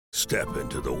Step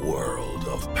into the world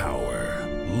of power,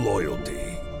 loyalty,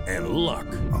 and luck.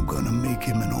 I'm gonna make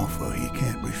him an offer he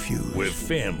can't refuse. With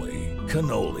family,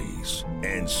 cannolis,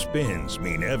 and spins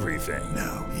mean everything.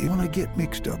 Now, you wanna get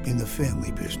mixed up in the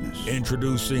family business.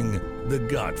 Introducing The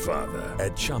Godfather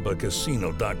at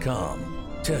ChumbaCasino.com.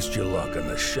 Test your luck in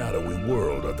the shadowy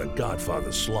world of The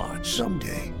Godfather slot.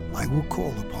 Someday, I will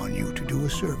call upon you to do a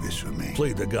service for me.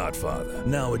 Play The Godfather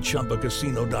now at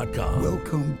ChumbaCasino.com.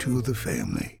 Welcome to the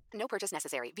family. No purchase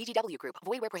necessary. VGW Group.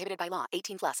 Void where prohibited by law.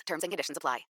 18 plus. Terms and conditions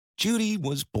apply. Judy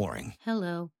was boring.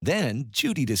 Hello. Then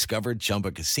Judy discovered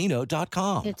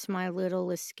ChumbaCasino.com. It's my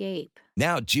little escape.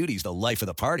 Now Judy's the life of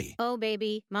the party. Oh,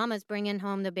 baby, mama's bringing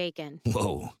home the bacon.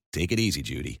 Whoa, take it easy,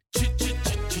 Judy.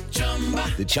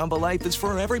 The Chumba life is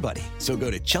for everybody. So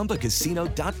go to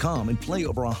ChumbaCasino.com and play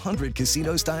over 100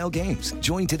 casino-style games.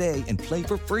 Join today and play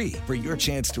for free for your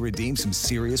chance to redeem some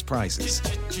serious prizes.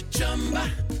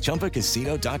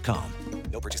 ChumbaCasino.com.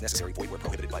 No purchase necessary. Void where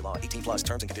prohibited by law. 18 plus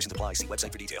terms and conditions apply. See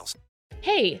website for details.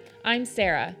 Hey, I'm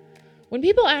Sarah. When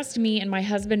people asked me and my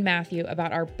husband Matthew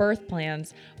about our birth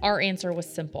plans, our answer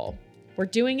was simple. We're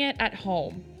doing it at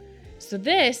home. So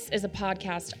this is a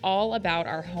podcast all about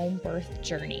our home birth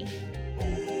journey.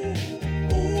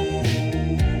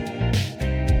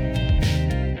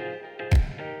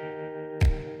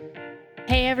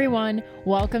 Hey everyone,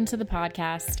 welcome to the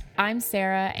podcast. I'm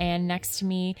Sarah, and next to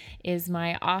me is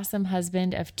my awesome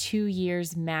husband of 2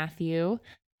 years, Matthew.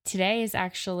 Today is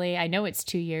actually, I know it's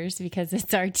 2 years because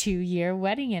it's our 2-year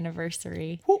wedding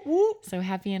anniversary. Whoop, whoop. So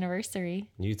happy anniversary.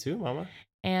 You too, Mama.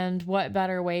 And what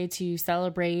better way to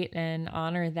celebrate and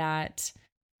honor that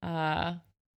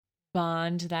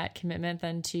bond, that commitment,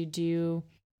 than to do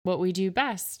what we do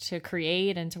best, to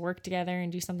create and to work together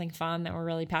and do something fun that we're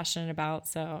really passionate about.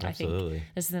 So Absolutely. I think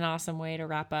this is an awesome way to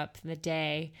wrap up the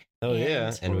day. Oh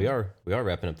yeah, and we are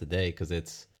wrapping up the day because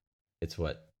it's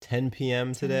what, 10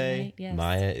 p.m. today. Yes.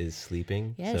 Maya is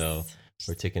sleeping, Yes. so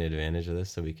we're taking advantage of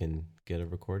this so we can get a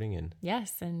recording in.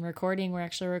 Yes, and recording. We're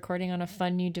actually recording on a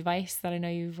fun new device that I know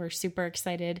you were super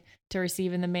excited to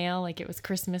receive in the mail, like it was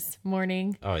Christmas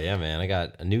morning. Oh yeah, man! I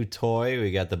got a new toy.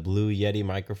 We got the Blue Yeti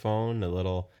microphone, a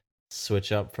little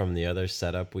switch up from the other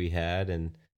setup we had,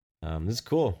 and this is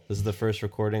cool. This is the first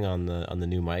recording on the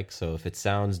new mic, so if it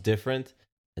sounds different,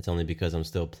 it's only because I'm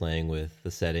still playing with the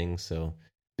settings. So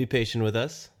be patient with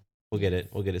us. We'll get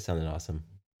it sounding awesome.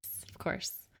 Of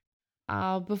course.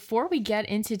 Before we get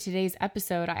into today's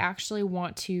episode, I actually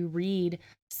want to read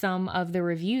some of the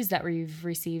reviews that we've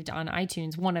received on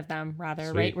iTunes. One of them, rather,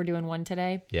 Sweet. right? We're doing one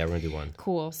today. Yeah, we're gonna do one.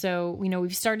 Cool. So,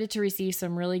 we've started to receive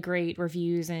some really great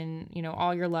reviews and,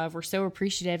 all your love. We're so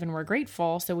appreciative and we're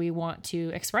grateful. So we want to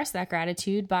express that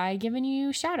gratitude by giving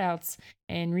you shout outs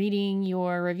and reading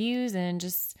your reviews and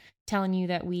just telling you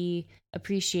that we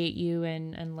appreciate you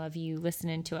and love you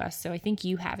listening to us. So I think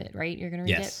you have it, right? You're going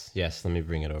to read it? Yes. Let me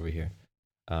bring it over here.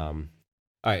 All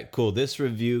right, cool. This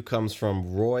review comes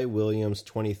from Roy Williams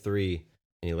 23,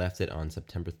 and he left it on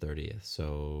September 30th, so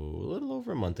a little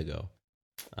over a month ago.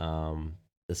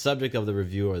 The subject of the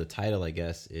review, or the title, I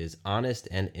guess, is Honest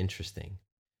and Interesting.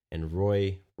 And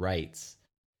Roy writes,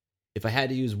 if I had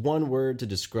to use one word to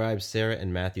describe Sarah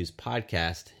and Matthew's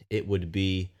podcast, it would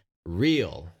be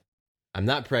real. I'm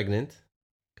not pregnant,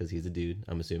 because he's a dude,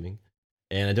 I'm assuming.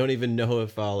 And I don't even know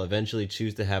if I'll eventually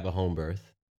choose to have a home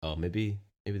birth. Oh, maybe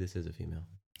this is a female.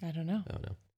 I don't know. I don't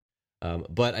know.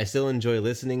 But I still enjoy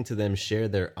listening to them share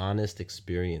their honest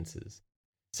experiences.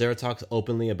 Sarah talks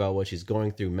openly about what she's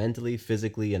going through mentally,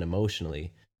 physically, and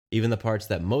emotionally, even the parts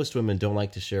that most women don't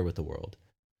like to share with the world.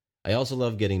 I also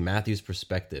love getting Matthew's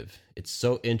perspective. It's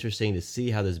so interesting to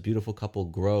see how this beautiful couple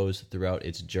grows throughout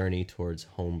its journey towards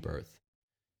home birth.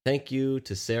 Thank you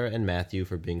to Sarah and Matthew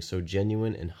for being so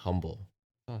genuine and humble.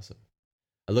 Awesome.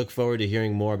 I look forward to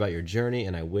hearing more about your journey,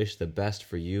 and I wish the best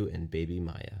for you and baby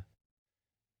Maya.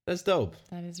 That's dope.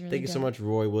 That is really Thank you so dope. much,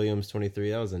 Roy Williams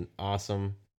 23. That was an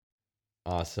awesome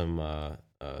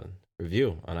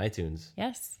review on iTunes.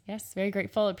 Yes, very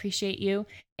grateful. Appreciate you.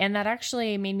 And that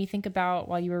actually made me think about,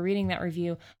 while you were reading that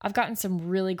review, I've gotten some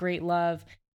really great love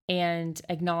and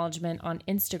acknowledgement on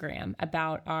Instagram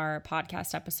about our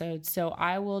podcast episodes. So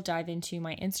I will dive into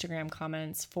my Instagram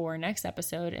comments for next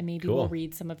episode, and maybe we'll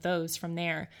read some of those from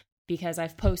there, because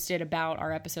I've posted about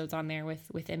our episodes on there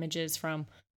with images from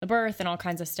the birth and all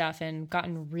kinds of stuff, and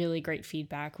gotten really great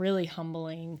feedback, really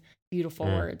humbling, beautiful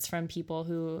words from people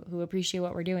who appreciate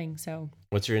what we're doing. So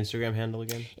what's your Instagram handle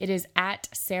again? It is at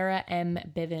Sarah M.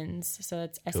 Bivens. So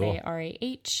it's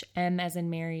SARAH M as in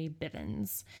Mary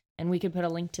Bivens. And we could put a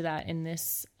link to that in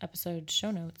this episode's show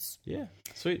notes. Yeah,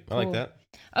 sweet. I like that.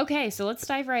 Okay, so let's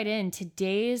dive right in.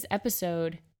 Today's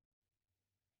episode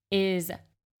is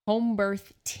home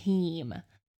birth team.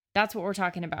 That's what we're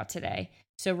talking about today.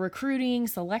 So recruiting,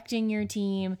 selecting your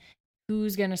team,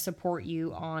 who's going to support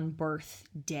you on birth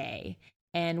day.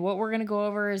 And what we're going to go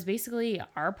over is basically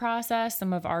our process,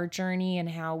 some of our journey and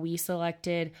how we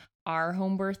selected our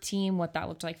home birth team, what that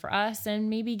looked like for us, and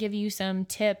maybe give you some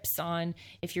tips on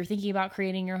if you're thinking about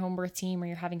creating your home birth team or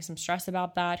you're having some stress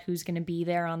about that, who's going to be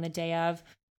there on the day of.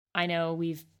 I know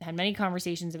we've had many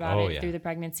conversations about it through the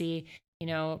pregnancy,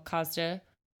 caused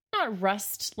not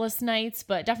restless nights,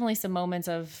 but definitely some moments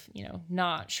of,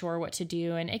 not sure what to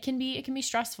do. And it can be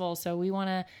stressful. So we want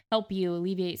to help you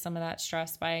alleviate some of that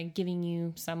stress by giving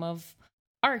you some of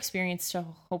our experience to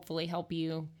hopefully help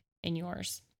you in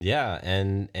yours. Yeah.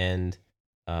 And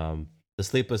the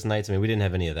sleepless nights, we didn't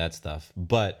have any of that stuff,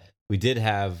 but we did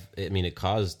have, it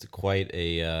caused quite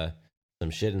some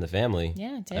shit in the family.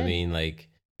 Yeah, it did.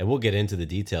 And we'll get into the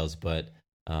details, but,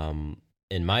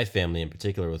 in my family in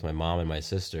particular, with my mom and my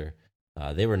sister,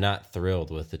 they were not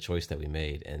thrilled with the choice that we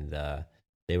made, and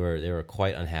they were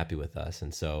quite unhappy with us.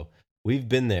 And so we've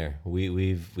been there.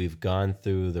 We've gone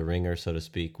through the ringer, so to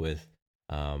speak, with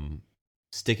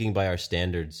sticking by our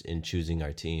standards in choosing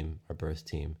our team, our birth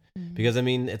team, because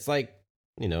it's like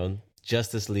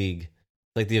Justice League,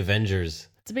 like the Avengers.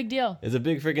 It's a big deal. It's a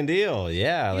big freaking deal.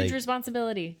 Yeah, huge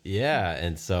responsibility. Yeah,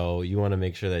 and so you want to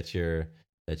make sure that you're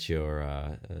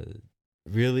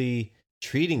really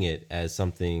treating it as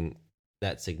something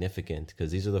that's significant,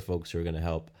 because these are the folks who are going to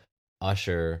help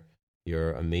usher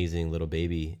your amazing little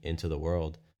baby into the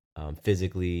world,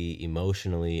 physically,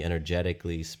 emotionally,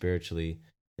 energetically, spiritually.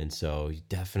 And so you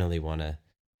definitely want to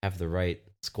have the right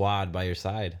squad by your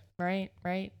side. Right.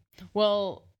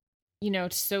 Well,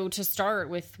 so to start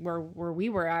with where we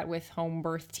were at with home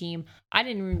birth team, I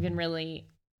didn't even really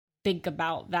think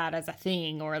about that as a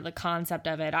thing or the concept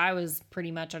of it. I was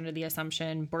pretty much under the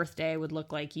assumption birthday would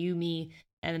look like you, me,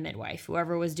 and the midwife,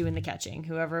 whoever was doing the catching,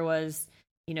 whoever was,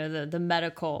 the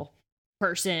medical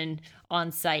person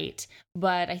on site.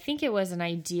 But I think it was an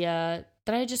idea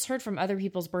that I just heard from other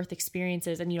people's birth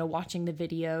experiences and, watching the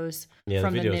videos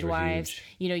from the midwives.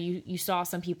 You saw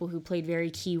some people who played very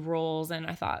key roles, and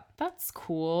I thought that's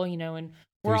cool, and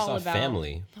we're all about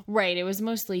family. Right. It was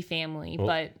mostly family,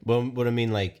 but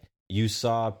what you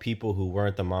saw people who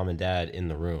weren't the mom and dad in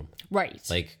the room. Right.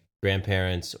 Like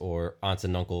grandparents or aunts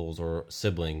and uncles or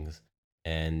siblings.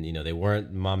 And, they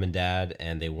weren't mom and dad,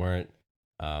 and they weren't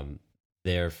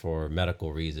there for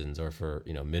medical reasons or for,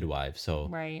 midwives. So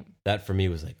right. That for me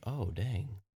was like, oh, dang,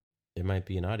 there might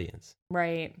be an audience.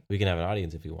 Right. We can have an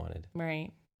audience if you wanted.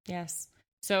 Right. Yes.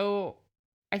 So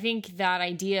I think that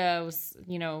idea was,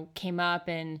 came up,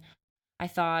 and I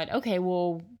thought, okay,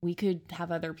 well, we could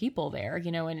have other people there,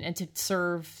 and to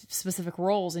serve specific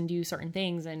roles and do certain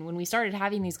things. And when we started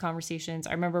having these conversations,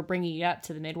 I remember bringing it up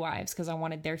to the midwives because I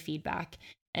wanted their feedback.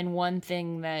 And one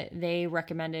thing that they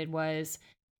recommended was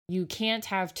you can't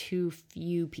have too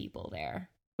few people there,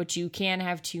 but you can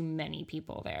have too many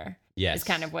people there. Yes. Is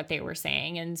kind of what they were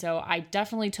saying. And so I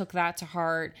definitely took that to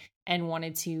heart and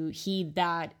wanted to heed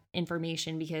that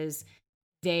information, because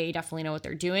they definitely know what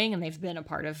they're doing, and they've been a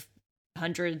part of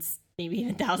hundreds, maybe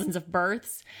even thousands of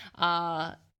births.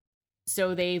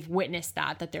 So they've witnessed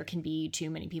that there can be too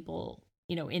many people,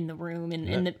 in the room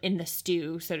and in the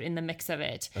stew, so in the mix of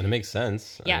it. And it makes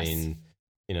sense. Yes.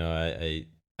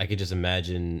 I could just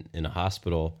imagine in a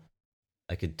hospital,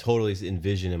 I could totally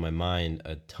envision in my mind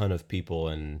a ton of people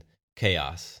and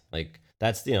chaos. Like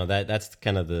that's, that's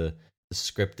kind of the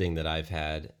scripting that I've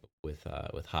had with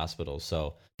hospitals.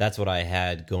 So that's what I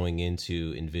had going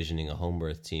into envisioning a home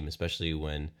birth team, especially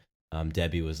when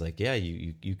Debbie was like, yeah,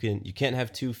 you can't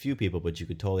have too few people, but you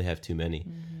could totally have too many.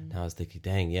 Mm-hmm. And I was thinking,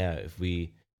 dang, yeah,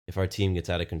 if our team gets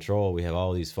out of control, we have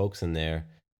all these folks in there,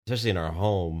 especially in our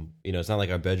home. It's not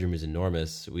like our bedroom is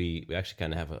enormous. We actually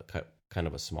kind of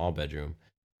have a small bedroom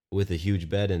with a huge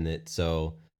bed in it.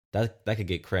 So that could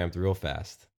get cramped real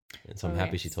fast. And so I'm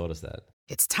happy she told us that.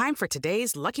 It's time for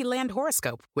today's Lucky Land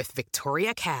horoscope with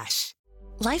Victoria Cash.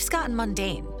 Life's gotten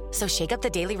mundane, so shake up the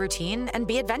daily routine and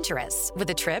be adventurous with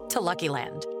a trip to Lucky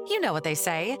Land. You know what they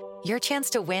say, your chance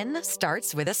to win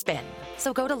starts with a spin.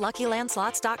 So go to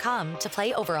LuckyLandSlots.com to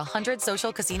play over 100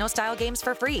 social casino-style games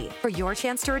for free for your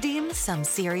chance to redeem some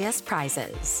serious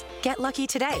prizes. Get lucky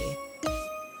today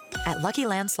at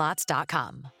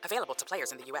LuckyLandSlots.com. Available to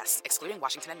players in the U.S., excluding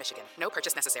Washington and Michigan. No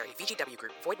purchase necessary. VGW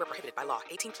Group. Void where prohibited by law.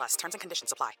 18+. Terms and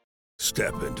conditions apply.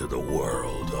 Step into the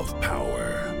world of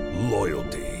power,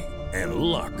 loyalty, and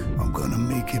luck. I'm gonna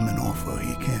make him an offer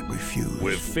he can't refuse.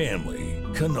 With family,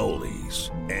 cannolis,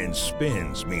 and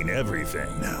spins mean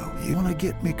everything. Now, you wanna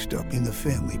get mixed up in the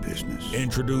family business.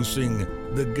 Introducing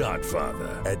The Godfather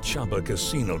at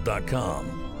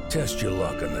ChumbaCasino.com. Test your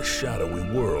luck in the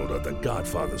shadowy world of The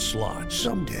Godfather slot.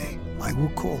 Someday, I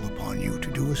will call upon you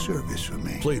to do a service for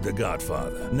me. Play The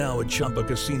Godfather now at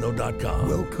ChumbaCasino.com.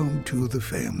 Welcome to the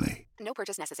family. No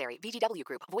purchase necessary. VGW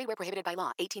Group. Void where prohibited by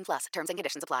law. 18 plus. Terms and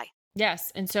conditions apply.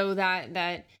 Yes. And so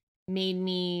that made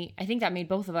me, I think that made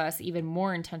both of us even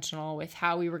more intentional with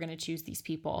how we were going to choose these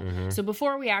people. So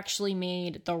before we actually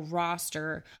made the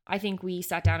roster, I think we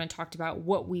sat down and talked about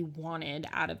what we wanted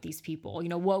out of these people, you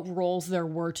know, what roles there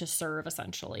were to serve,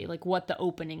 essentially, like what the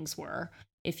openings were,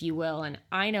 if you will. And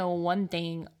I know one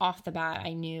thing off the bat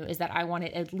I knew is that I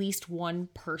wanted at least one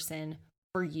person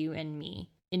for you and me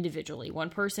individually, one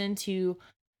person to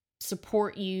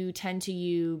support you, tend to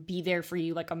you, be there for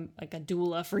you, like a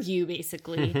doula for you,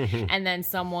 basically. And then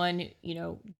someone, you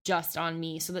know, just on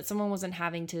me, so that someone wasn't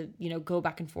having to, you know, go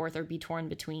back and forth or be torn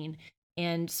between.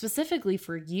 And specifically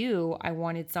for you, I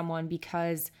wanted someone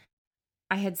because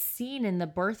I had seen in the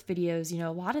birth videos, you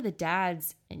know, a lot of the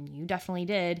dads, and you definitely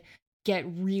did, get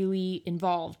really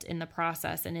involved in the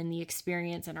process and in the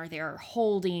experience and are there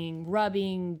holding,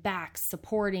 rubbing backs,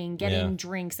 supporting, getting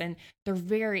drinks, and they're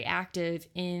very active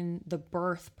in the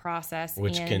birth process.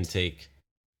 Which can take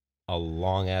a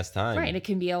long ass time. Right. It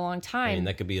can be a long time. I mean,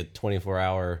 that could be a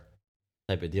 24-hour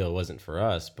type of deal. It wasn't for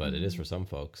us, but it is for some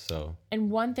folks. So,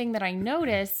 and one thing that I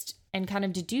noticed and kind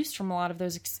of deduced from a lot of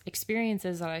those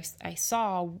experiences that I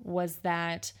saw was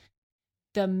that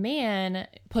the man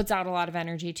puts out a lot of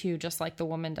energy too, just like the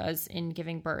woman does in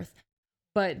giving birth.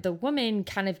 But the woman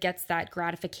kind of gets that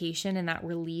gratification and that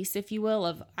release, if you will,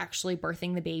 of actually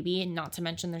birthing the baby. And not to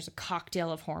mention there's a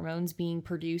cocktail of hormones being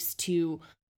produced to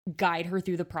guide her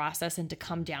through the process and to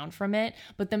come down from it.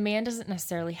 But the man doesn't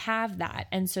necessarily have that.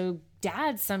 And so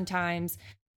dads sometimes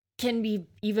can be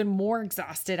even more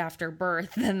exhausted after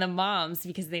birth than the moms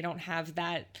because they don't have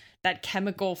that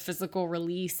chemical physical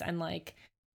release and like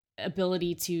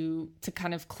ability to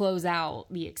kind of close out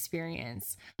the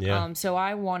experience. So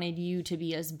I wanted you to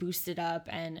be as boosted up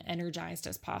and energized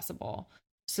as possible.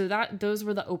 So those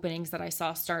were the openings that I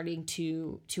saw starting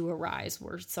to arise,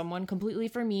 were someone completely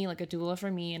for me, like a doula for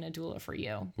me and a doula for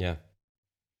you. Yeah.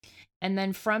 And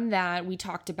then from that, we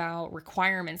talked about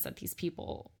requirements that these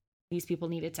people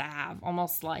needed to have,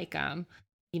 almost like a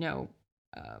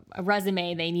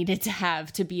resume they needed to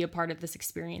have to be a part of this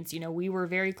experience. You know, we were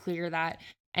very clear that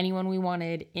anyone we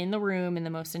wanted in the room in the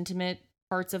most intimate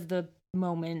parts of the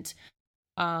moment,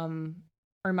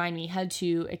 had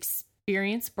to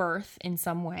experience birth in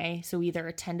some way. So either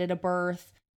attended a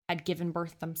birth, had given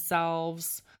birth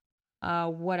themselves.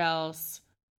 What else?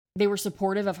 They were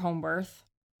supportive of home birth.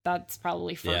 That's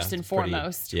probably first and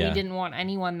foremost. We didn't want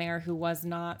anyone there who was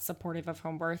not supportive of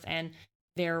home birth. And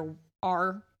there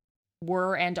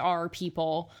were and are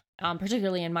people,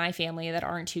 particularly in my family, that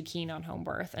aren't too keen on home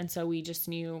birth. And so we just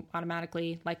knew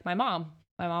automatically, like my mom.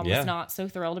 My mom was not so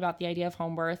thrilled about the idea of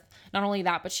home birth. Not only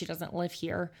that, but she doesn't live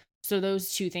here. So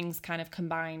those two things kind of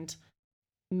combined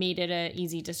made it an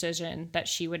easy decision that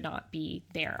she would not be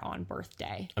there on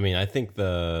birthday. I mean, I think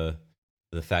the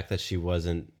fact that she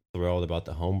wasn't thrilled about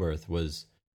the home birth was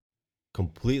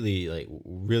completely, like,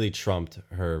 really trumped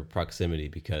her proximity,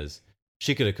 because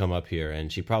she could have come up here,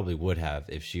 and she probably would have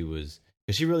if she was,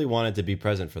 because she really wanted to be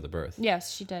present for the birth.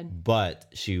 Yes, she did. But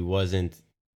she wasn't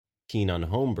keen on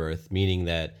home birth, meaning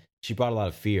that she brought a lot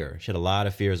of fear. She had a lot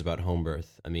of fears about home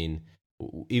birth. I mean,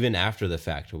 even after the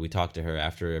fact, when we talked to her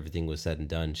after everything was said and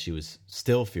done, she was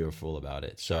still fearful about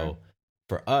it. Sure. So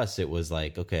for us, it was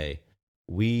like, okay,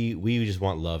 we just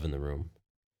want love in the room.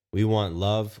 We want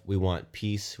love. We want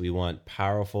peace. We want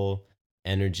powerful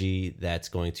energy that's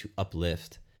going to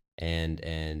uplift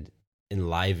and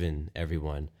enliven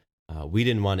everyone. We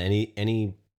didn't want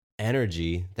any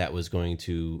energy that was going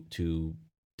to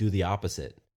do the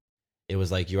opposite. It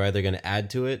was like, you're either going to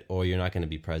add to it or you're not going to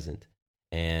be present.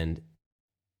 And,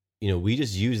 you know, we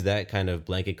just used that kind of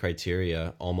blanket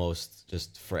criteria almost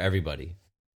just for everybody.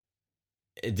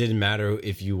 It didn't matter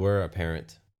if you were a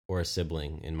parent or a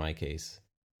sibling. In my case,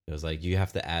 it was like, you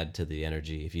have to add to the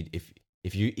energy.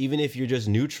 If you even if you're just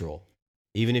neutral,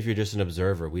 even if you're just an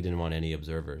observer, we didn't want any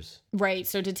observers. Right.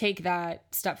 So to take that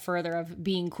step further of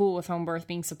being cool with home birth,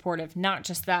 being supportive, not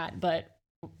just that, but,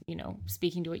 you know,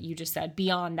 speaking to what you just said,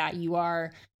 beyond that,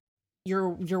 you're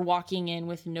walking in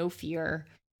with no fear,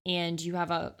 and you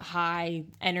have a high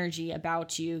energy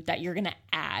about you that you're going to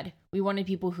add. We wanted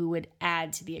people who would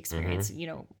add to the experience, you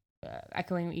know,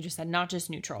 echoing what you just said, not just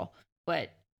neutral,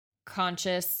 but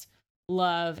conscious,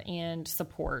 love and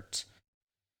support.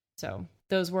 So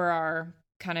those were our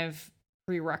kind of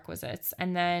prerequisites.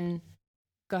 And then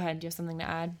go ahead. Do you have something to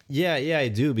add? Yeah, I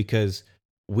do, because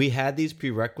we had these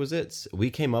prerequisites. We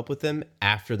came up with them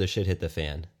after the shit hit the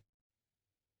fan.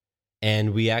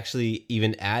 And we actually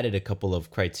even added a couple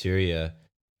of criteria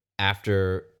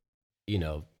after,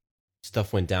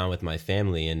 stuff went down with my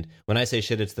family. And when I say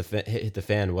shit hit the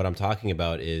fan, what I'm talking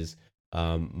about is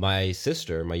my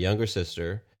younger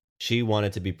sister, she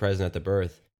wanted to be present at the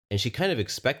birth, and she kind of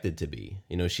expected to be.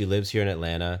 She lives here in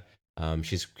Atlanta.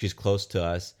 She's close to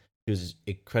us. She was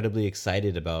incredibly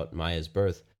excited about Maya's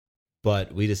birth,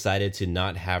 but we decided to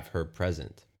not have her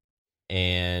present.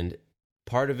 And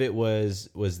part of it was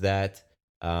that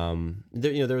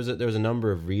there was a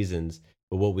number of reasons,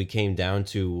 but what we came down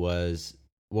to was,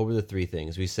 what were the three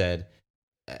things we said?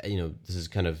 This is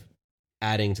kind of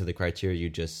adding to the criteria you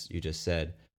just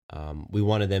said. We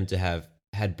wanted them to have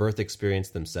had birth experience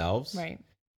themselves, right?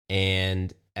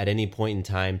 And at any point in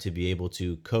time to be able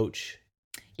to coach,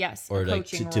 yes, or like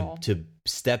to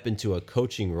step into a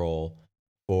coaching role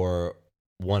for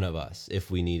one of us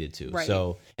if we needed to. Right.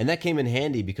 So, and that came in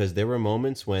handy because there were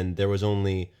moments when there was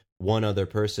only one other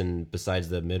person besides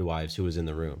the midwives who was in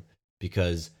the room,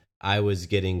 because I was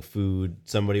getting food,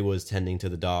 somebody was tending to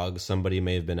the dogs, somebody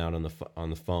may have been out on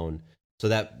the phone. So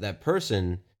that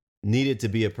person needed to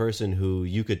be a person who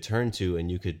you could turn to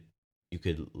and you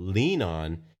could lean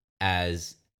on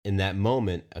as, in that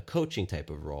moment, a coaching type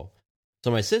of role.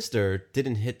 So my sister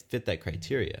didn't fit that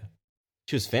criteria.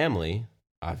 She was family,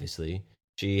 obviously.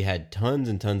 She had tons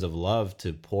and tons of love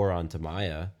to pour onto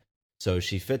Maya, so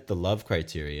she fit the love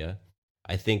criteria.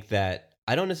 I think that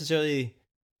I don't necessarily.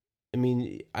 I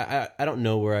mean, I don't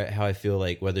know how I feel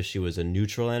like whether she was a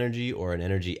neutral energy or an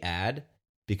energy add,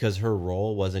 because her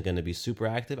role wasn't going to be super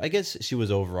active. I guess she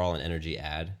was overall an energy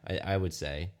add. I would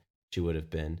say she would have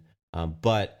been,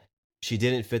 but she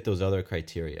didn't fit those other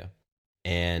criteria.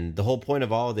 And the whole point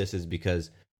of all of this is because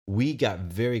we got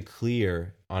very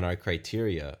clear on our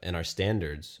criteria and our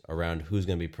standards around who's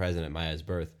going to be present at Maya's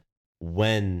birth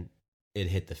when it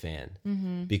hit the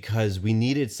fan, because we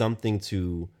needed something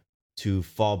to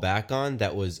fall back on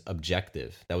that was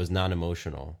objective, that was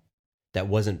non-emotional, that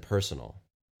wasn't personal.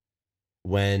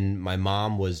 When my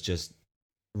mom was just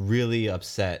really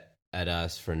upset at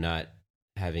us for not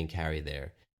having Carrie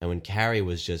there, and when Carrie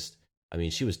was just,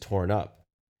 she was torn up.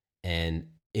 And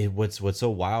what's so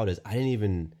wild is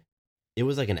it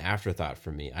was like an afterthought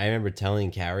for me. I remember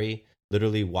telling Carrie,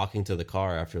 literally walking to the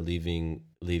car after leaving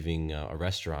a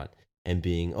restaurant, and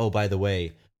being, oh, by the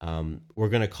way, we're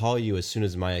going to call you as soon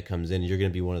as Maya comes in. You're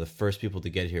going to be one of the first people to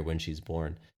get here when she's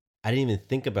born. I didn't even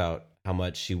think about how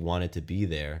much she wanted to be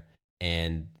there.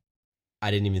 And I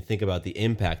didn't even think about the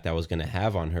impact that was going to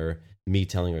have on her, me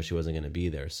telling her she wasn't going to be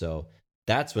there. So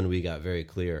that's when we got very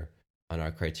clear on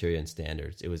our criteria and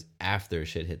standards. It was after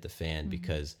shit hit the fan,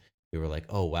 because we were like,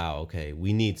 oh, wow, okay,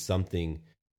 we need something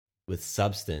with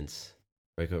substance,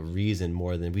 like a reason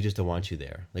more than we just don't want you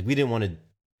there. Like we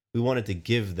wanted to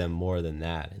give them more than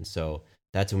that. And so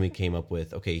that's when we came up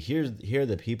with, okay, here are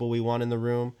the people we want in the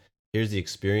room. Here's the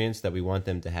experience that we want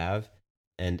them to have.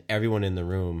 And everyone in the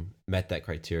room met that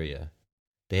criteria.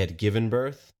 They had given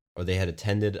birth, or they had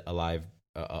attended a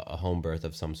home birth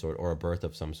of some sort, or a birth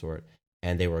of some sort.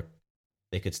 And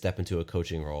they could step into a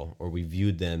coaching role, or we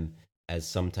viewed them as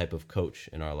some type of coach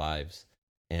in our lives.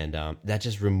 And that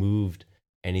just removed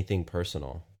anything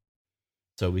personal.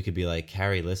 So we could be like,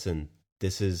 Carrie, listen,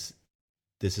 this is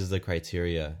the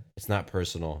criteria. It's not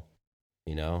personal,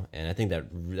 And I think that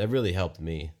really helped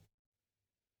me.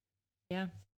 Yeah.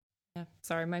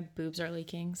 Sorry, my boobs are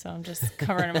leaking, so I'm just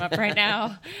covering them up right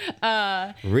now.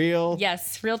 Real?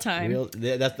 Yes, real time. Real.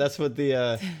 That's what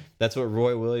that's what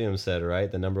Roy Williams said, right?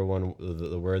 The number one,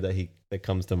 the word that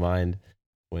comes to mind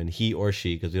when he or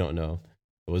she, because we don't know,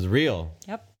 it was real.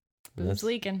 Yep, boobs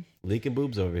leaking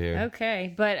boobs over here.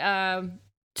 Okay, but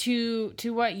to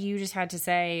what you just had to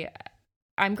say,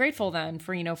 I'm grateful then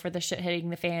for the shit hitting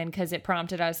the fan, because it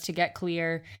prompted us to get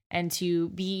clear and to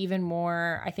be even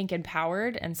more, I think,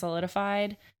 empowered and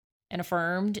solidified and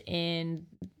affirmed in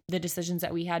the decisions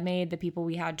that we had made, the people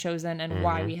we had chosen, and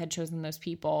why we had chosen those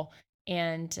people.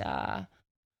 And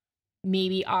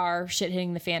maybe our shit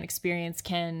hitting the fan experience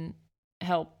can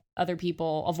help other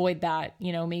people avoid that.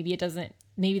 Maybe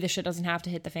the shit doesn't have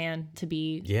to hit the fan to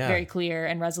be very clear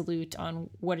and resolute on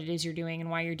what it is you're doing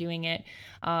and why you're doing it.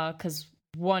 Because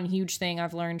one huge thing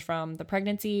I've learned from the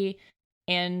pregnancy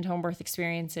and home birth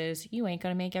experiences, you ain't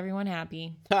going to make everyone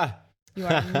happy. You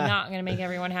are not going to make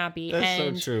everyone happy. That's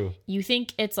and so true. You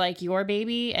think it's like your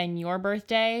baby and your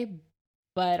birthday,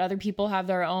 but other people have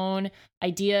their own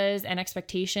ideas and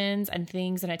expectations and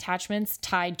things and attachments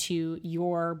tied to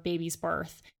your baby's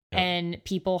birth. Yeah. And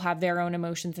people have their own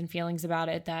emotions and feelings about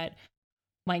it that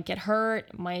might get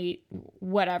hurt, might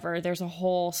whatever. There's a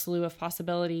whole slew of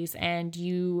possibilities, and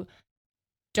you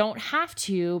don't have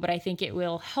to, but I think it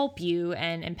will help you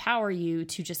and empower you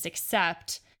to just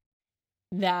accept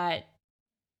that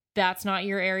that's not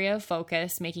your area of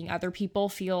focus, making other people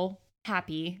feel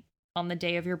happy on the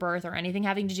day of your birth or anything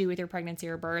having to do with your pregnancy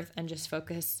or birth, and just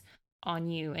focus on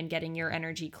you and getting your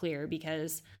energy clear,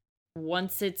 because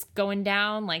once it's going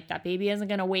down, like, that baby isn't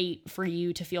going to wait for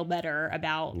you to feel better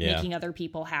about making other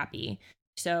people happy.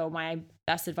 So my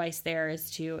best advice there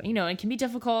is to, it can be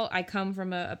difficult. I come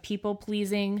from a people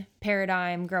pleasing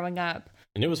paradigm growing up.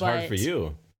 And it was hard for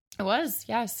you. It was,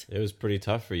 yes. It was pretty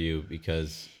tough for you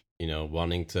because,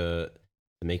 wanting to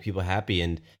make people happy.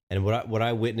 And what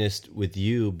I witnessed with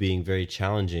you being very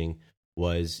challenging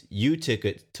was you took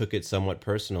it somewhat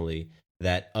personally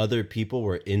that other people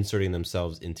were inserting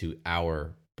themselves into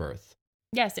our birth.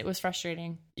 Yes, it was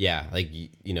frustrating. Yeah, like,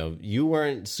 you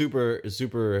weren't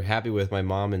super happy with my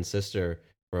mom and sister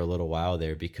for a little while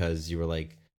there because you were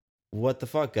like, what the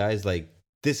fuck, guys? Like,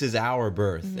 this is our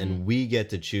birth and we get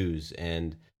to choose.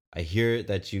 And I hear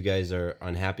that you guys are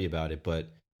unhappy about it, but,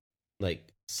 like,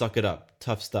 suck it up.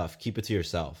 Tough stuff. Keep it to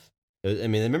yourself. I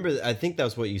mean, I think that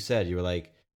was what you said. You were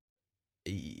like,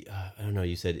 I don't know,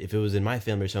 you said if it was in my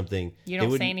family or something. You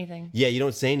don't say anything. Yeah, you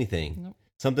don't say anything. Nope.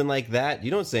 Something like that. You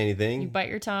don't say anything. You bite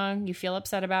your tongue. You feel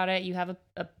upset about it. You have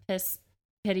a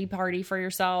pity party for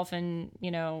yourself and,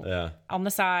 on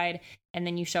the side. And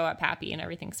then you show up happy and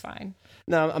everything's fine.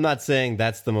 No, I'm not saying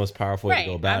that's the most powerful way to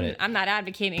go about it. I'm not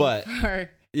advocating for...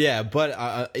 Yeah,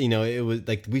 but, it was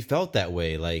like, we felt that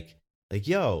way. Like,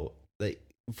 yo, like,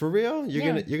 for real?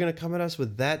 You're gonna come at us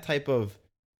with that type of...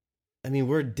 I mean,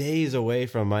 we're days away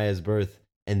from Maya's birth,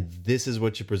 and this is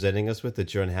what you're presenting us with,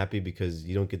 that you're unhappy because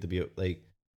you don't get to be, like...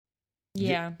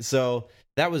 Yeah. So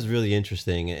that was really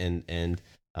interesting, and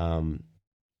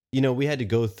we had to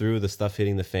go through the stuff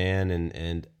hitting the fan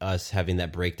and us having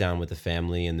that breakdown with the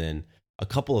family, and then a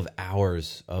couple of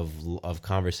hours of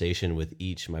conversation with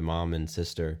each, my mom and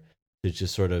sister, to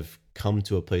just sort of come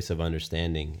to a place of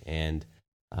understanding. And,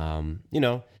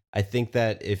 I think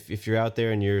that if you're out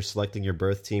there and you're selecting your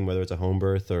birth team, whether it's a home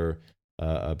birth or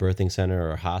a birthing center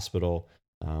or a hospital,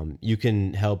 you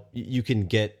can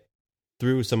get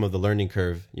through some of the learning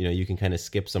curve. You can kind of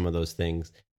skip some of those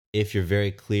things if you're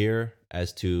very clear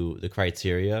as to the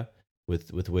criteria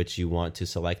with which you want to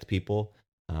select people.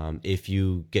 If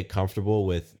you get comfortable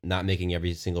with not making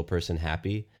every single person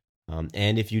happy,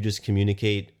 and if you just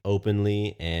communicate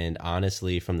openly and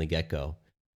honestly from the get-go,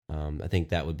 I think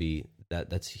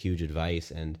that's huge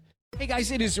advice. And hey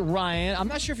guys, it is Ryan. I'm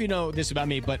not sure if you know this about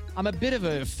me, but I'm a bit of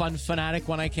a fun fanatic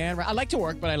when I can. I like to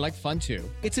work, but I like fun too.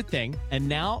 It's a thing. And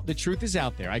now the truth is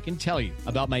out there. I can tell you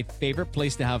about my favorite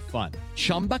place to have fun.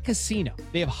 Chumba Casino.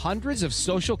 They have hundreds of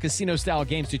social casino style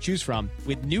games to choose from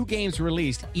with new games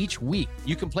released each week.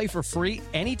 You can play for free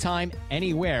anytime,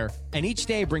 anywhere. And each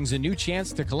day brings a new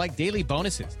chance to collect daily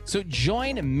bonuses. So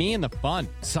join me in the fun.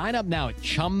 Sign up now at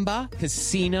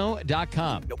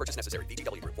ChumbaCasino.com. No purchase necessary.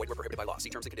 VGW Group. Void where prohibited by law. See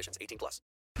terms and conditions. 18+.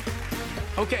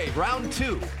 Okay, round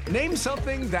two. Name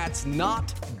something that's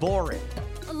not boring.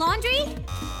 A laundry?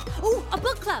 Ooh, a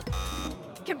book club.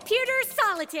 Computer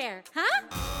solitaire, huh?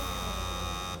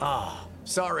 Ah,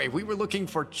 sorry. We were looking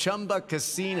for Chumba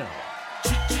Casino.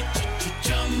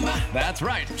 That's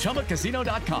right.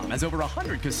 ChumbaCasino.com has over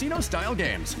 100 casino-style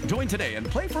games. Join today and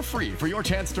play for free for your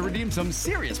chance to redeem some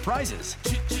serious prizes.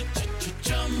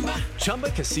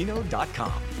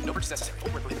 ChumbaCasino.com. No purchase necessary.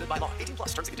 Void where prohibited by law. 18+.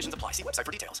 Terms and conditions apply. See website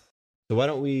for details. So why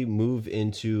don't we move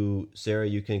into, Sarah,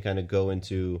 you can kind of go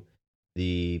into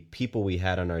the people we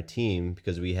had on our team,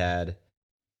 because we had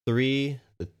three,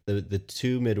 the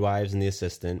two midwives and the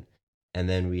assistant, and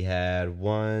then we had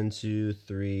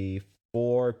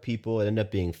 4 people. It ended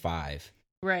up being 5.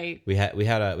 Right. We had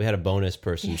a bonus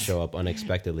person show up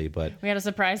unexpectedly, but we had a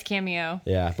surprise cameo.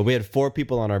 Yeah, but we had 4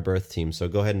 people on our birth team. So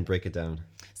go ahead and break it down.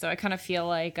 So I kind of feel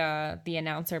like the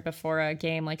announcer before a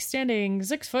game, like standing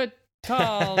 6 foot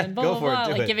tall and blah, blah,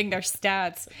 blah, like giving their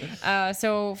stats.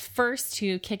 So first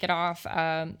to kick it off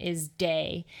is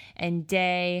Day. And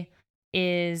Day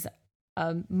is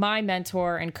my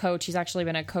mentor and coach. He's actually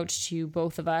been a coach to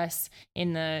both of us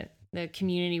in the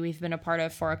community we've been a part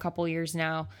of for a couple years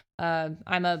now.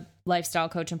 I'm a lifestyle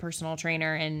coach and personal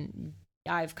trainer, and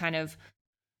I've kind of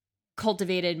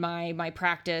cultivated my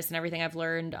practice and everything I've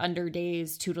learned under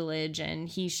Day's tutelage. And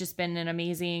he's just been an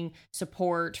amazing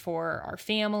support for our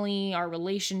family, our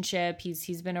relationship.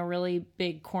 He's been a really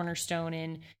big cornerstone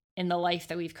in the life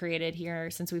that we've created here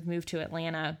since we've moved to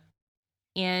Atlanta.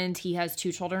 And he has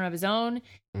 2 children of his own.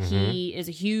 He is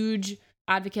a huge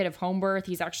advocate of home birth.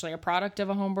 He's actually a product of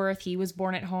a home birth. He was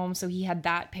born at home, so he had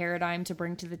that paradigm to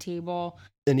bring to the table.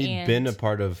 And he'd been a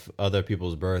part of other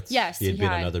people's births. Yes, he had been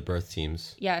on other birth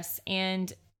teams. Yes,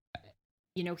 and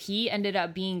he ended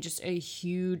up being just a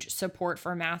huge support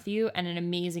for Matthew and an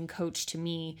amazing coach to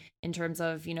me in terms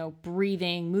of,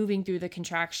 breathing, moving through the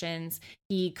contractions.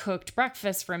 He cooked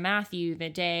breakfast for Matthew the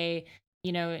day,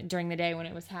 during the day when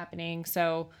it was happening.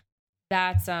 So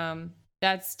that's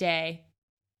Day.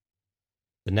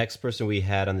 The next person we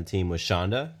had on the team was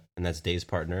Shonda, and that's Day's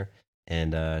partner.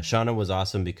 And Shonda was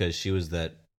awesome because she was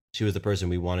the person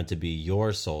we wanted to be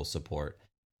your soul support.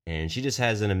 And she just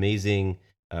has an amazing,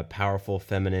 powerful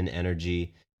feminine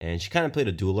energy. And she kind of played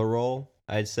a doula role,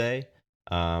 I'd say.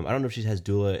 I don't know if she has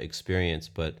doula experience,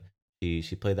 but she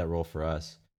played that role for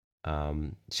us.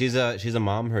 She's a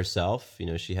mom herself.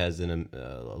 She has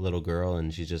a little girl,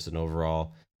 and she's just an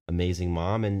overall amazing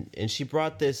mom. And she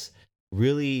brought this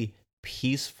really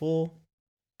peaceful,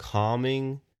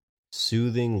 calming,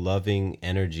 soothing, loving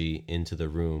energy into the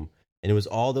room. And it was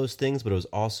all those things, but it was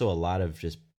also a lot of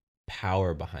just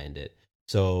power behind it.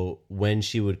 So when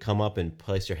she would come up and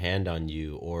place her hand on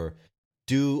you or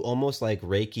do almost like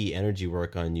Reiki energy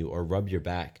work on you or rub your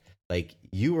back, like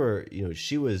you were,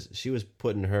 she was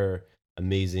putting her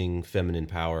amazing feminine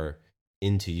power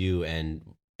into you, and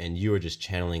you were just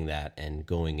channeling that and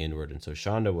going inward. And so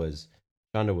Shonda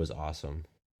was awesome.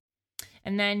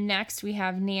 And then next we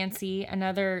have Nancy,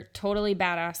 another totally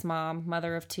badass mom,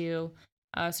 mother of 2.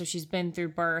 So she's been through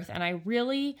birth. And I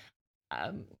really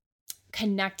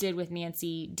connected with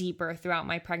Nancy deeper throughout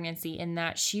my pregnancy in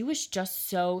that she was just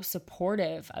so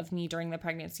supportive of me during the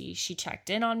pregnancy. She checked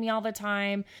in on me all the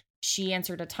time. She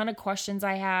answered a ton of questions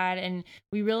I had. And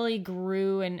we really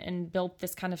grew and built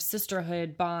this kind of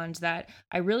sisterhood bond that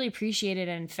I really appreciated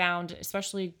and found,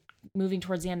 especially moving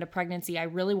towards the end of pregnancy, I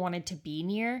really wanted to be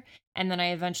near. And then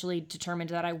I eventually determined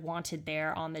that I wanted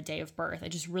there on the day of birth. I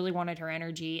just really wanted her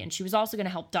energy. And she was also going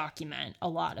to help document a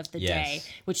lot of the day,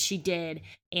 which she did.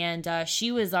 And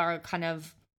she was our kind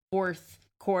of 4th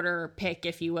quarter pick,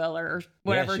 if you will, or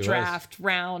whatever draft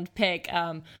round pick.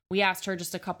 We asked her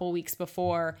just a couple weeks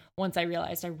before, once I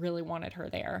realized I really wanted her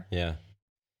there. Yeah.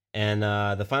 And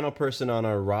the final person on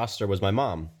our roster was my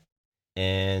mom.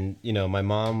 And, my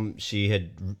mom,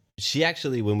 she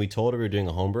actually, when we told her we were doing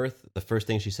a home birth, the first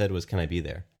thing she said was, "Can I be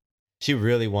there?" She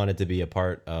really wanted to be a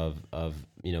part of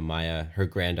Maya, her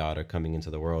granddaughter, coming into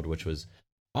the world, which was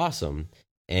awesome.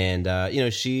 And,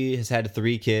 she has had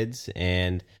 3 kids,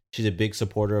 and she's a big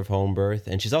supporter of home birth.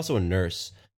 And she's also a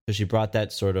nurse. So she brought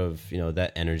that sort of,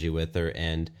 that energy with her.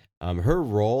 And her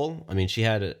role, she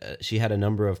had a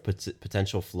number of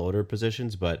potential floater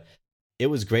positions, but it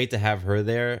was great to have her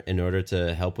there in order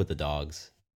to help with the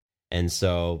dogs. And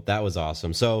so that was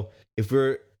awesome. So if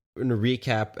we're going to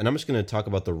recap, and I'm just going to talk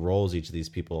about the roles each of these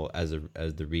people as the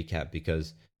recap,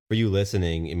 because for you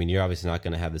listening, you're obviously not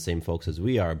going to have the same folks as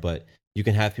we are, but you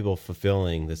can have people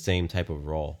fulfilling the same type of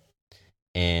role.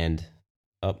 And,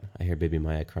 I hear baby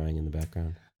Maya crying in the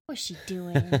background. What's she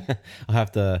doing? I'll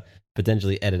have to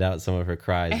potentially edit out some of her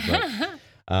cries,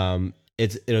 but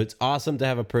it's awesome to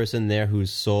have a person there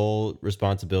whose sole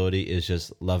responsibility is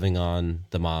just loving on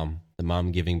the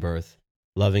mom giving birth,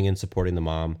 loving and supporting the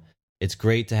mom. It's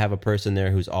great to have a person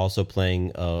there who's also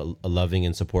playing a loving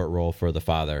and support role for the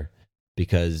father,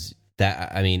 because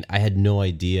I had no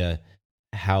idea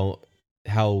how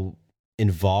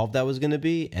involved that was going to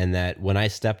be, and that when I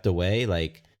stepped away,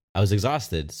 I was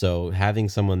exhausted. So having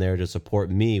someone there to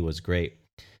support me was great.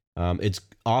 It's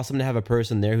awesome to have a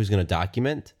person there who's going to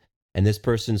document, and this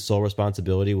person's sole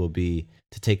responsibility will be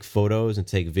to take photos and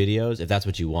take videos if that's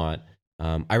what you want.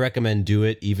 I recommend do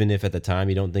it even if at the time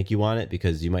you don't think you want it,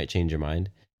 because you might change your mind.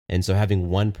 And so having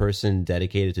one person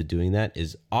dedicated to doing that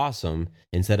is awesome,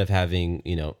 instead of having,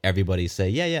 everybody say,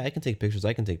 yeah, I can take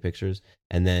pictures.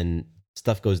 And then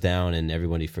stuff goes down and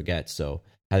everybody forgets. So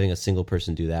having a single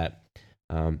person do that.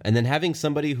 And then having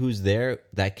somebody who's there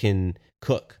that can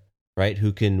cook, right?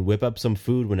 Who can whip up some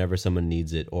food whenever someone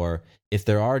needs it. Or if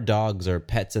there are dogs or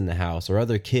pets in the house or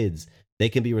other kids, they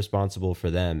can be responsible for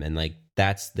them. And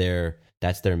that's their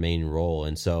main role.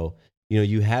 And so,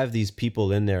 you have these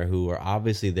people in there who are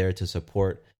obviously there to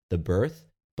support the birth,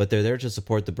 but they're there to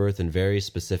support the birth in very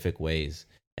specific ways.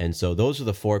 And so those are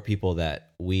the 4 people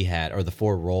that we had, or the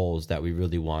 4 roles that we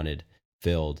really wanted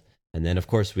filled. And then, of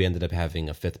course, we ended up having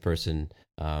a fifth person.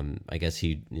 I guess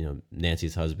he,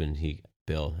 Nancy's husband,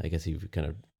 Bill, I guess he kind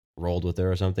of rolled with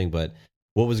her or something. But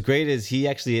what was great is he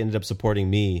actually ended up supporting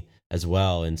me as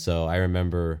well. And so I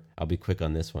remember, I'll be quick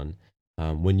on this one.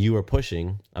 When you were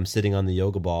pushing, I'm sitting on the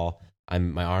yoga ball.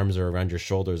 My arms are around your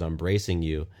shoulders. I'm bracing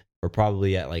you. We're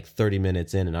probably at like 30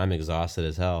 minutes in and I'm exhausted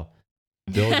as hell.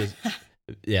 Bill just,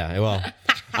 yeah, well,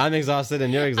 I'm exhausted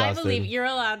and you're exhausted. I believe you're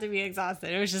allowed to be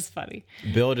exhausted. It was just funny.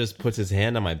 Bill just puts his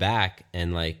hand on my back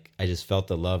and like, I just felt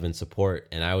the love and support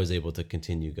and I was able to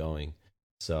continue going.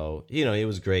 So, it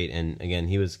was great. And again,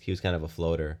 he was kind of a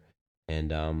floater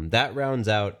and that rounds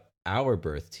out our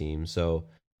birth team. So,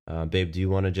 babe, do you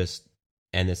want to just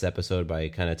end this episode by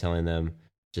kind of telling them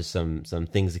just some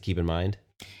things to keep in mind?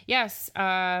 Yes.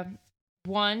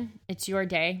 One, it's your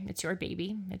day. It's your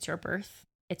baby. It's your birth.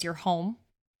 It's your home.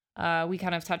 We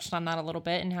kind of touched on that a little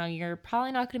bit and how you're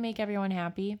probably not going to make everyone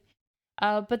happy.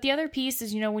 But the other piece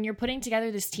is, when you're putting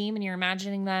together this team and you're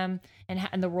imagining them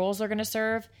and the roles they're going to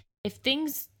serve, if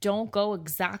things don't go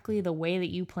exactly the way that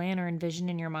you plan or envision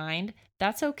in your mind,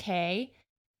 that's okay.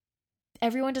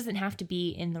 Everyone doesn't have to be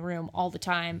in the room all the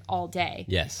time, all day.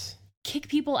 Yes. Kick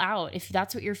people out if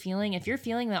that's what you're feeling. If you're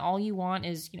feeling that all you want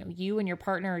is, you and your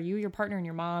partner, or you, your partner and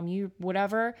your mom, you,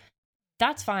 whatever,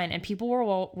 that's fine. And people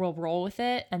will roll with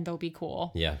it and they'll be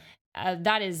cool. Yeah.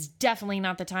 That is definitely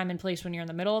not the time and place when you're in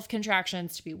the middle of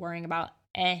contractions to be worrying about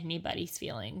anybody's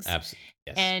feelings. Absolutely.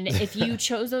 Yes. And if you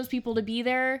chose those people to be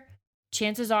there,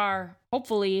 chances are,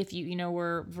 hopefully, if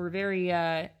we're very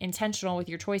intentional with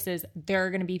your choices, there are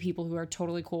going to be people who are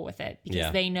totally cool with it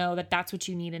because they know that that's what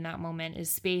you need in that moment is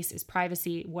space, is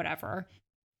privacy, whatever.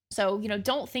 So,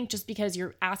 don't think just because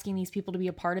you're asking these people to be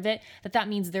a part of it, that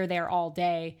means they're there all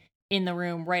day in the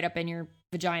room, right up in your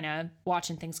vagina,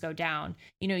 watching things go down.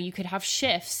 You could have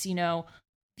shifts,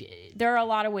 there are a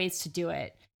lot of ways to do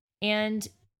it. And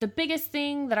the biggest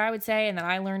thing that I would say and that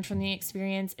I learned from the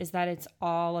experience is that it's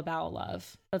all about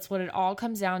love. That's what it all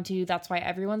comes down to. That's why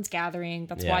everyone's gathering.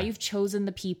 That's why you've chosen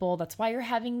the people. That's why you're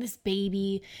having this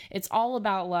baby. It's all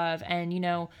about love. And,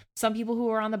 some people who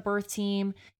are on the birth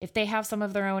team, if they have some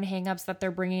of their own hangups that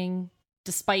they're bringing,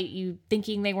 despite you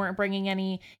thinking they weren't bringing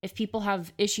any, if people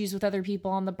have issues with other people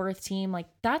on the birth team, like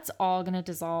that's all going to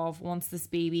dissolve once this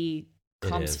baby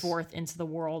comes forth into the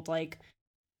world. Like,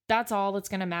 that's all that's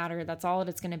going to matter. That's all that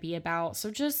it's going to be about. So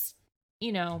just,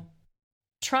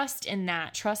 trust in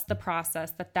that. Trust the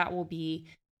process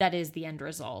that is the end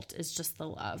result. Is just the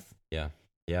love. Yeah.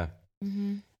 Yeah.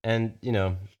 Mm-hmm. And,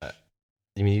 you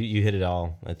hit it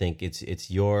all. I think it's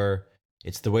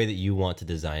the way that you want to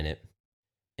design it.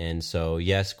 And so,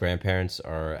 yes, grandparents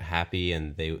are happy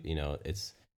and they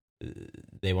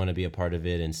want to be a part of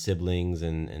it and siblings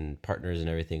and partners and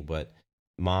everything, but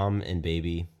mom and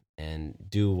baby, and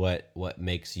do what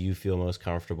makes you feel most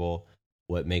comfortable,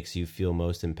 what makes you feel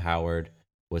most empowered,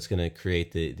 what's going to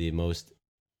create the most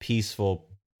peaceful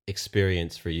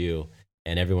experience for you,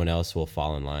 and everyone else will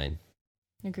fall in line.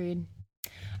 Agreed.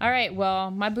 All right, well,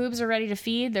 my boobs are ready to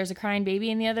feed. There's a crying baby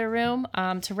in the other room.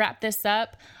 To wrap this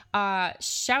up,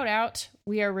 shout out,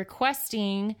 we are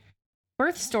requesting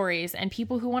birth stories and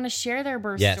people who want to share their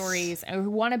birth stories or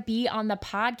who want to be on the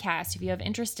podcast. If you have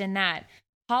interest in that,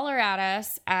 holler at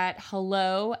us at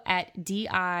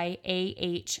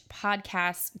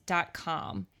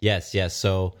hello@diahpodcast.com. Yes.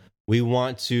 So we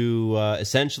want to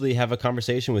essentially have a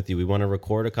conversation with you. We want to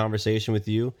record a conversation with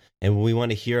you, and we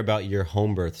want to hear about your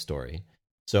home birth story.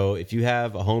 So if you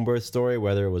have a home birth story,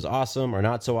 whether it was awesome or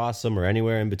not so awesome or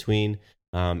anywhere in between,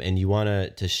 and you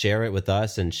want to share it with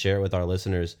us and share it with our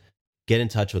listeners, get in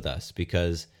touch with us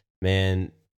because,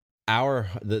 man,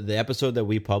 the episode that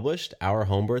we published, our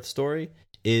home birth story,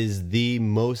 is the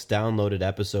most downloaded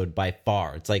episode by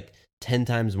far. It's like 10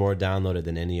 times more downloaded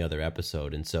than any other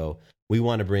episode. And so we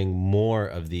want to bring more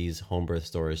of these home birth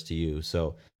stories to you.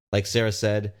 So like Sarah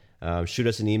said, shoot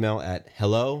us an email at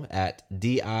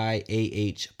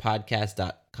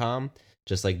hello@diahpodcast.com,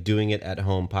 just like doing it at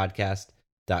home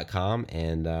podcast.com,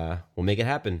 and we'll make it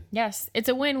happen. Yes, it's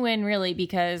a win-win really,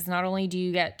 because not only do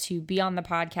you get to be on the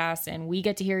podcast and we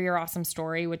get to hear your awesome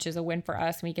story, which is a win for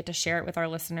us, and we get to share it with our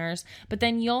listeners, but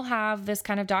then you'll have this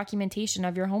kind of documentation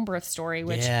of your home birth story,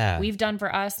 which we've done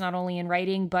for us, not only in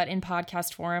writing, but in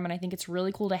podcast form. And I think it's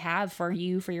really cool to have for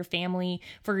you, for your family,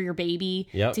 for your baby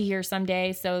to hear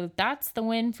someday. So that's the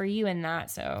win for you in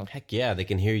that. So heck yeah, they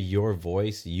can hear your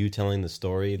voice, you telling the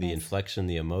story, the inflection,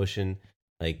 the emotion.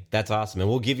 Like, that's awesome. And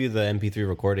we'll give you the MP3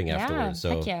 recording afterwards.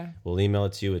 So we'll email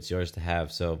it to you. It's yours to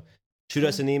have. So shoot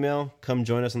us an email. Come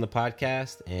join us on the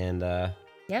podcast. And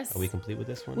Yes. Are we complete with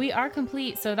this one? We are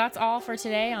complete. So that's all for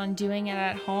today on Doing It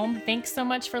at Home. Thanks so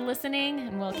much for listening,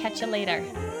 and we'll catch you later.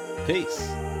 Peace.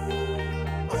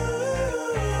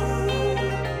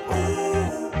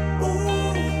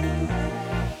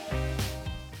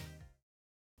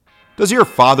 Does your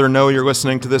father know you're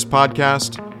listening to this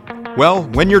podcast? Well,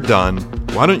 when you're done,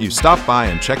 why don't you stop by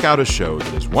and check out a show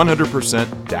that is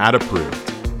 100% dad-approved,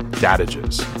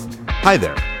 Dadages. Hi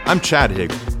there, I'm Chad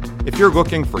Hagel. If you're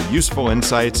looking for useful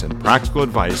insights and practical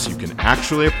advice you can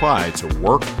actually apply to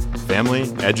work, family,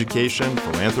 education,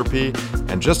 philanthropy,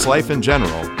 and just life in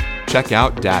general, check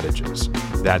out Dadages.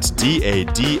 That's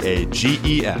Dadages,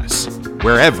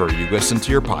 wherever you listen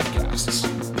to your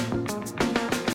podcasts.